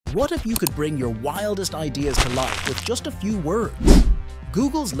What if you could bring your wildest ideas to life with just a few words?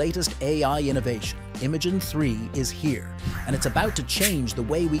 Google's latest AI innovation, Imagen 3, is here, and it's about to change the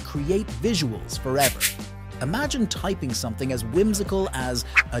way we create visuals forever. Imagine typing something as whimsical as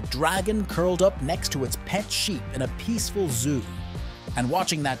a dragon curled up next to its pet sheep in a peaceful zoo, and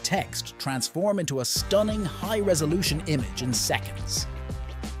watching that text transform into a stunning, high-resolution image in seconds.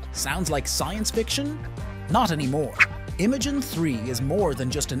 Sounds like science fiction? Not anymore. Imagen 3 is more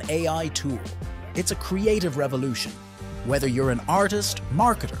than just an AI tool. It's a creative revolution. Whether you're an artist,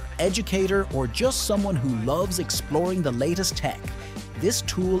 marketer, educator, or just someone who loves exploring the latest tech, this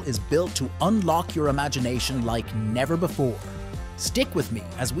tool is built to unlock your imagination like never before. Stick with me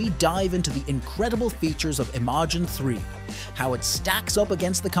as we dive into the incredible features of Imagen 3, how it stacks up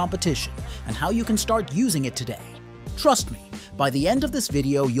against the competition, and how you can start using it today. Trust me, by the end of this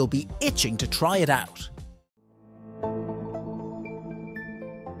video, you'll be itching to try it out.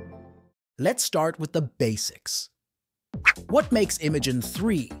 Let's start with the basics. What makes Imagen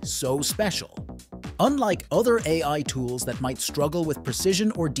 3 so special? Unlike other AI tools that might struggle with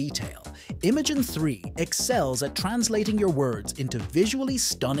precision or detail, Imagen 3 excels at translating your words into visually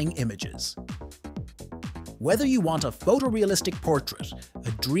stunning images. Whether you want a photorealistic portrait,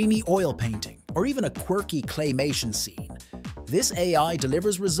 a dreamy oil painting, or even a quirky claymation scene, this AI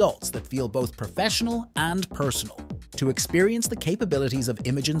delivers results that feel both professional and personal. To experience the capabilities of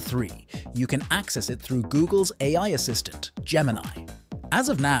Imagen 3, you can access it through Google's AI assistant, Gemini. As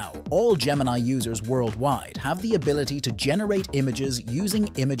of now, all Gemini users worldwide have the ability to generate images using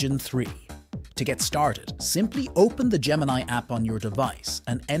Imagen 3. To get started, simply open the Gemini app on your device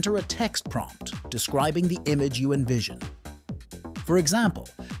and enter a text prompt describing the image you envision. For example,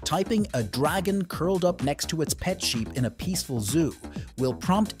 typing a dragon curled up next to its pet sheep in a peaceful zoo will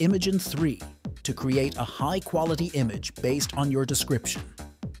prompt Imagen 3 to create a high-quality image based on your description.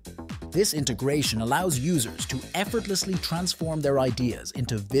 This integration allows users to effortlessly transform their ideas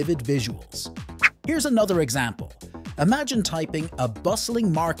into vivid visuals. Here's another example. Imagine typing a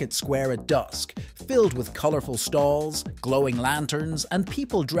bustling market square at dusk, filled with colorful stalls, glowing lanterns, and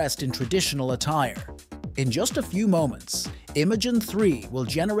people dressed in traditional attire. In just a few moments, Imagen 3 will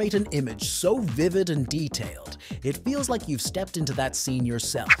generate an image so vivid and detailed, it feels like you've stepped into that scene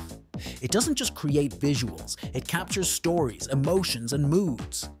yourself. It doesn't just create visuals, it captures stories, emotions, and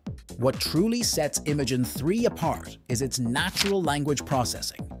moods. What truly sets Imagen 3 apart is its natural language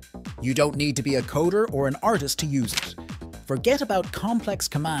processing. You don't need to be a coder or an artist to use it. Forget about complex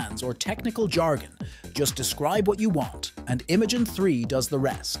commands or technical jargon, just describe what you want, and Imagen 3 does the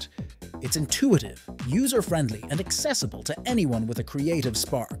rest. It's intuitive, user-friendly, and accessible to anyone with a creative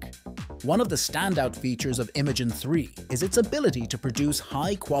spark. One of the standout features of Imagen 3 is its ability to produce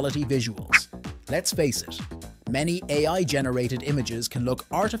high-quality visuals. Let's face it, many AI-generated images can look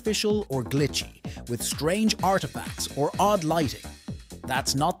artificial or glitchy, with strange artifacts or odd lighting.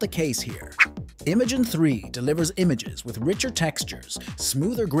 That's not the case here. Imagen 3 delivers images with richer textures,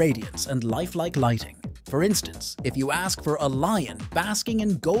 smoother gradients, and lifelike lighting. For instance, if you ask for a lion basking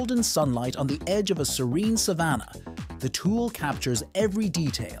in golden sunlight on the edge of a serene savanna, the tool captures every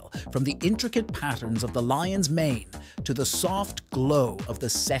detail, from the intricate patterns of the lion's mane to the soft glow of the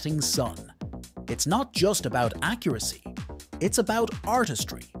setting sun. It's not just about accuracy, it's about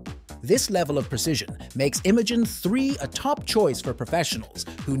artistry. This level of precision makes Imagen 3 a top choice for professionals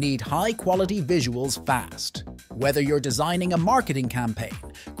who need high-quality visuals fast. Whether you're designing a marketing campaign,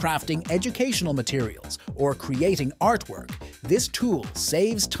 crafting educational materials, or creating artwork, this tool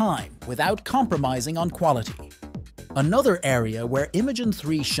saves time without compromising on quality. Another area where Imagen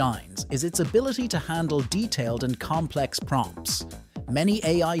 3 shines is its ability to handle detailed and complex prompts. Many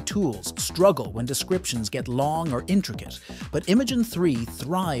AI tools struggle when descriptions get long or intricate, but Imagen 3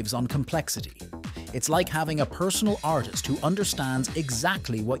 thrives on complexity. It's like having a personal artist who understands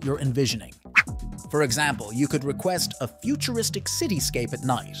exactly what you're envisioning. For example, you could request a futuristic cityscape at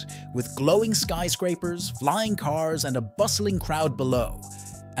night, with glowing skyscrapers, flying cars, and a bustling crowd below.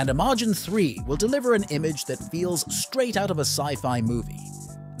 And Imagen 3 will deliver an image that feels straight out of a sci-fi movie.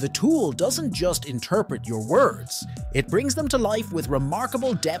 The tool doesn't just interpret your words, it brings them to life with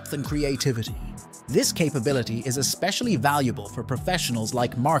remarkable depth and creativity. This capability is especially valuable for professionals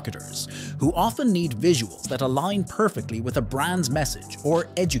like marketers, who often need visuals that align perfectly with a brand's message, or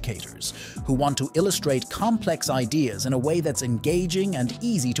educators, who want to illustrate complex ideas in a way that's engaging and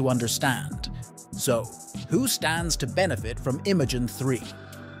easy to understand. So, who stands to benefit from Imagen 3?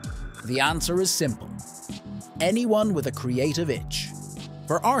 The answer is simple: anyone with a creative itch.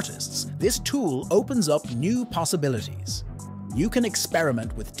 For artists, this tool opens up new possibilities. You can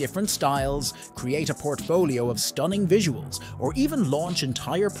experiment with different styles, create a portfolio of stunning visuals, or even launch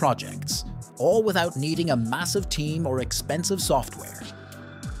entire projects, all without needing a massive team or expensive software.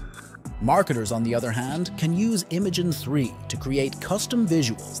 Marketers, on the other hand, can use Imagen 3 to create custom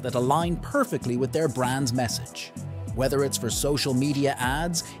visuals that align perfectly with their brand's message. Whether it's for social media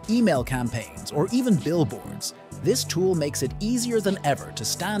ads, email campaigns, or even billboards, this tool makes it easier than ever to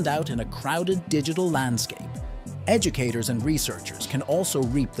stand out in a crowded digital landscape. Educators and researchers can also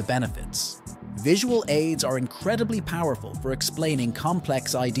reap the benefits. Visual aids are incredibly powerful for explaining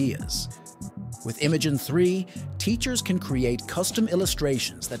complex ideas. With Imagen 3, teachers can create custom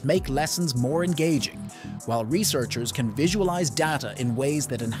illustrations that make lessons more engaging, while researchers can visualize data in ways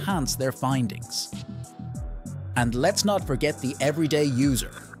that enhance their findings. And let's not forget the everyday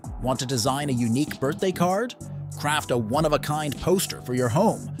user. Want to design a unique birthday card? Craft a one-of-a-kind poster for your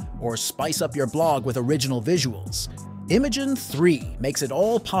home? Or spice up your blog with original visuals? Imagen 3 makes it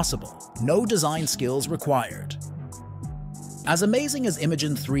all possible, no design skills required. As amazing as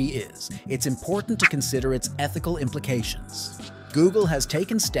Imagen 3 is, it's important to consider its ethical implications. Google has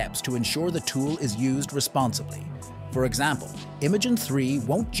taken steps to ensure the tool is used responsibly. For example, Imagen 3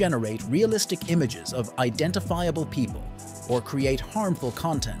 won't generate realistic images of identifiable people or create harmful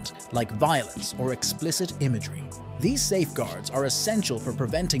content like violence or explicit imagery. These safeguards are essential for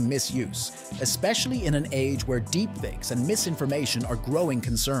preventing misuse, especially in an age where deepfakes and misinformation are growing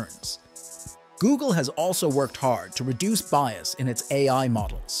concerns. Google has also worked hard to reduce bias in its AI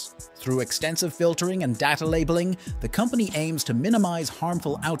models. Through extensive filtering and data labeling, the company aims to minimize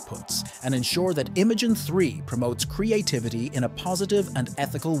harmful outputs and ensure that Imagen 3 promotes creativity in a positive and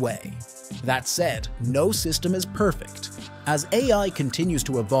ethical way. That said, no system is perfect. As AI continues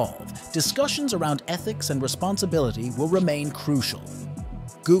to evolve, discussions around ethics and responsibility will remain crucial.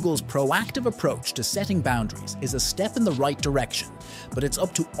 Google's proactive approach to setting boundaries is a step in the right direction, but it's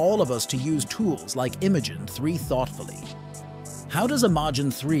up to all of us to use tools like Imagen 3 thoughtfully. How does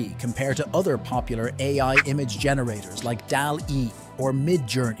Imagen 3 compare to other popular AI image generators like DALL-E or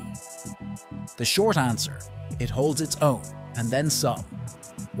Midjourney? The short answer: it holds its own, and then some.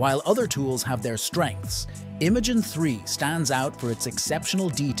 While other tools have their strengths, Imagen 3 stands out for its exceptional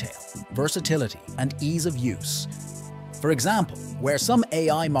detail, versatility, and ease of use. For example, where some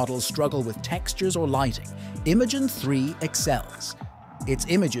AI models struggle with textures or lighting, Imagen 3 excels. Its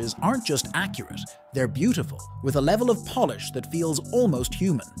images aren't just accurate, they're beautiful, with a level of polish that feels almost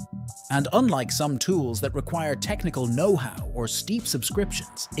human. And unlike some tools that require technical know-how or steep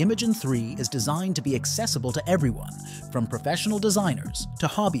subscriptions, Imagen 3 is designed to be accessible to everyone, from professional designers to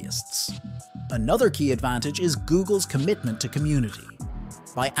hobbyists. Another key advantage is Google's commitment to community.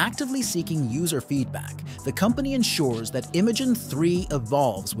 By actively seeking user feedback, the company ensures that Imagen 3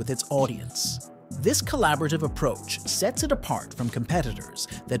 evolves with its audience. This collaborative approach sets it apart from competitors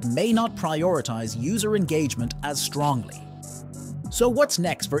that may not prioritize user engagement as strongly. So what's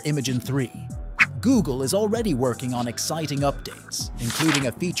next for Imagen 3? Google is already working on exciting updates, including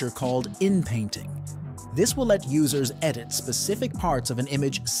a feature called in-painting. This will let users edit specific parts of an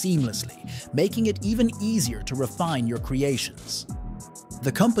image seamlessly, making it even easier to refine your creations.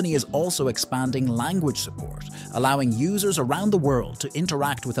 The company is also expanding language support, allowing users around the world to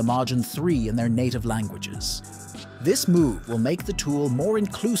interact with Imagen 3 in their native languages. This move will make the tool more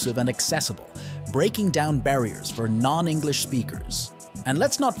inclusive and accessible, breaking down barriers for non-English speakers. And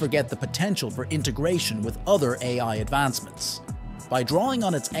let's not forget the potential for integration with other AI advancements. By drawing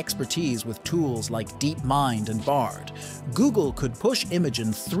on its expertise with tools like DeepMind and Bard, Google could push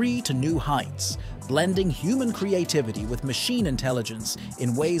Imagen 3 to new heights, blending human creativity with machine intelligence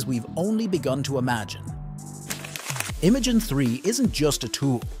in ways we've only begun to imagine. Imagen 3 isn't just a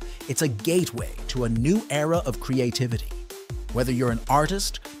tool, it's a gateway to a new era of creativity. Whether you're an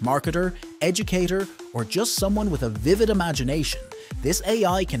artist, marketer, educator, or just someone with a vivid imagination, this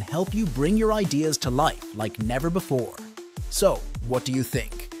AI can help you bring your ideas to life like never before. So, what do you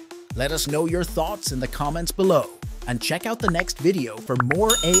think? Let us know your thoughts in the comments below, and check out the next video for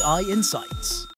more AI insights.